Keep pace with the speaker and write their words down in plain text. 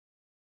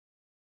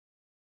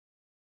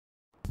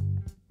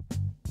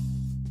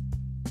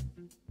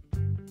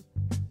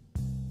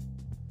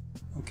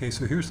Okay,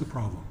 so here's the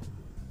problem.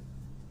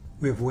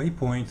 We have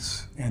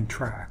waypoints and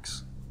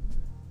tracks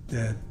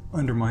that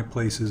under My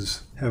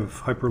Places have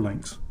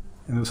hyperlinks.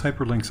 And those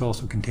hyperlinks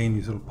also contain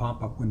these little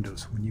pop-up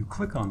windows. When you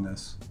click on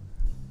this,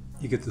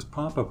 you get this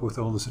pop-up with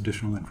all this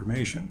additional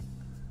information.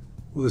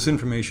 Well, this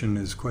information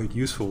is quite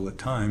useful at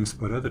times,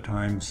 but other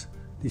times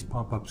these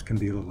pop-ups can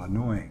be a little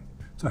annoying.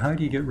 So how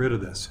do you get rid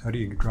of this? How do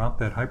you drop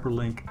that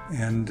hyperlink?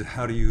 And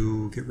how do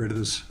you get rid of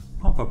this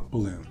pop-up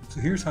balloon? So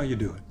here's how you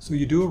do it. So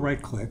you do a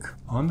right-click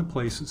on the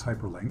place that's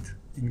hyperlinked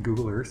in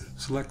Google Earth,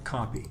 select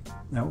Copy.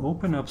 Now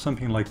open up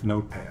something like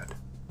Notepad,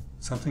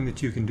 something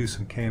that you can do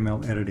some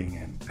KML editing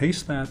in.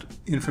 Paste that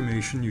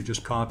information you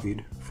just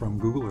copied from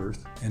Google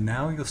Earth, and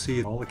now you'll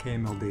see all the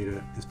KML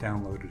data is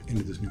downloaded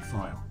into this new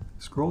file.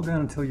 Scroll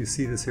down until you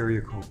see this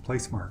area called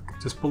Place Mark.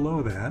 Just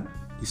below that,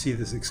 you see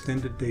this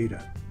extended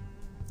data.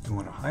 You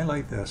want to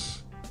highlight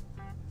this,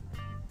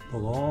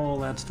 pull all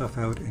that stuff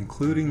out,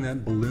 including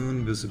that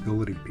balloon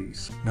visibility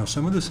piece. Now,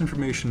 some of this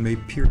information may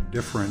appear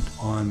different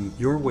on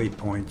your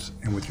waypoints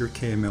and with your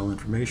KML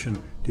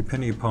information,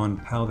 depending upon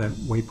how that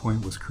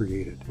waypoint was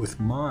created. With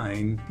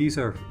mine, these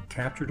are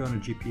captured on a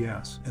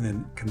GPS and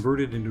then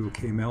converted into a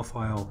KML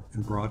file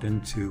and brought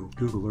into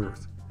Google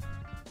Earth.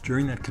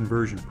 During that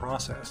conversion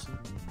process,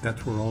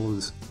 that's where all of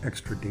this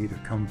extra data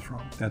comes from.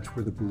 That's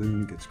where the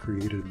balloon gets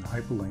created and the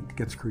hyperlink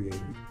gets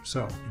created.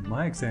 So, in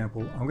my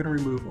example, I'm going to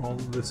remove all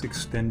of this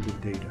extended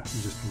data.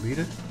 You just delete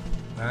it,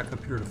 back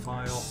up here to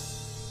File,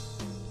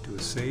 do a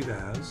Save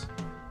As,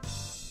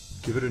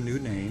 give it a new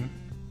name.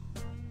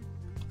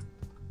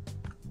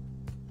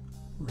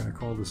 We're going to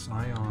call this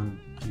Zion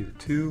View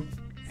 2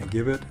 and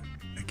give it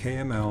a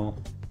KML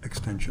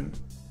extension.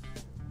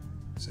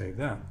 Save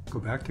that. Go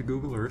back to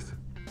Google Earth.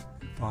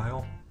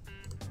 File,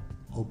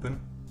 open,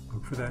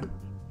 look for that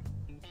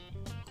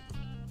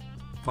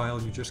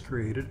file you just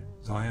created,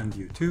 Zion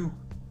View 2,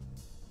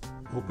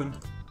 open,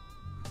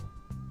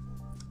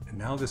 and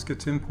now this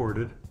gets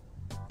imported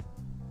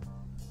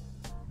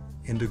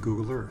into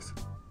Google Earth.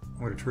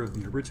 I'm going to turn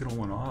the original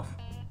one off.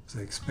 As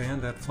I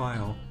expand that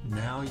file,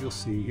 now you'll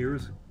see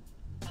here's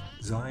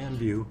Zion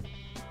View.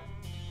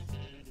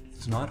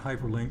 It's not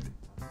hyperlinked,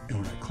 and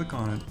when I click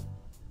on it,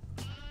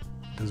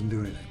 it doesn't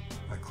do anything.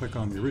 I click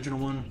on the original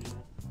one,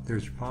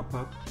 there's your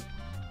pop-up,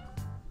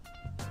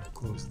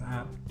 close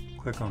that,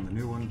 click on the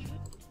new one,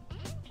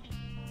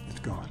 it's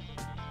gone.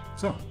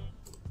 So,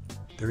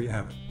 there you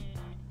have it.